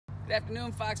Good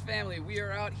afternoon, Fox family. We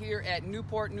are out here at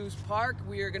Newport News Park.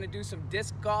 We are going to do some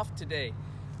disc golf today.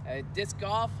 Disc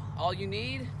golf, all you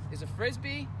need is a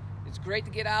Frisbee. It's great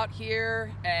to get out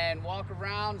here and walk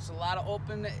around. There's a lot of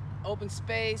open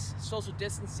space. Social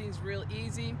distancing is real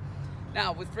easy.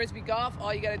 Now, with Frisbee golf,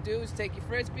 all you got to do is take your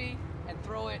Frisbee and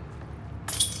throw it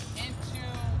into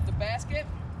the basket.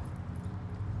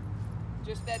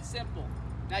 Just that simple.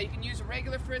 Now, you can use a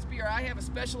regular Frisbee, or I have a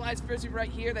specialized Frisbee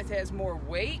right here that has more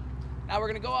weight. Now we're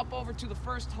going to go up over to the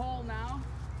first hole now.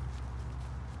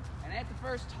 And at the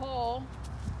first hole,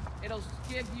 it'll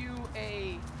give you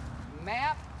a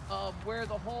map of where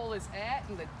the hole is at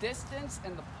and the distance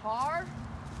and the par.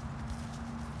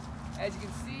 As you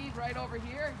can see right over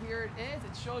here, here it is.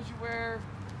 It shows you where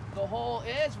the hole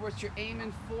is, what you're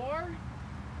aiming for.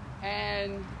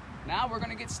 And now we're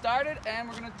going to get started and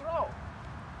we're going to throw.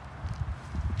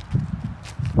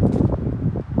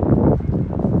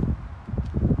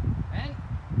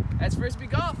 That's Frisbee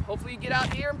golf. Hopefully you get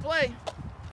out here and play.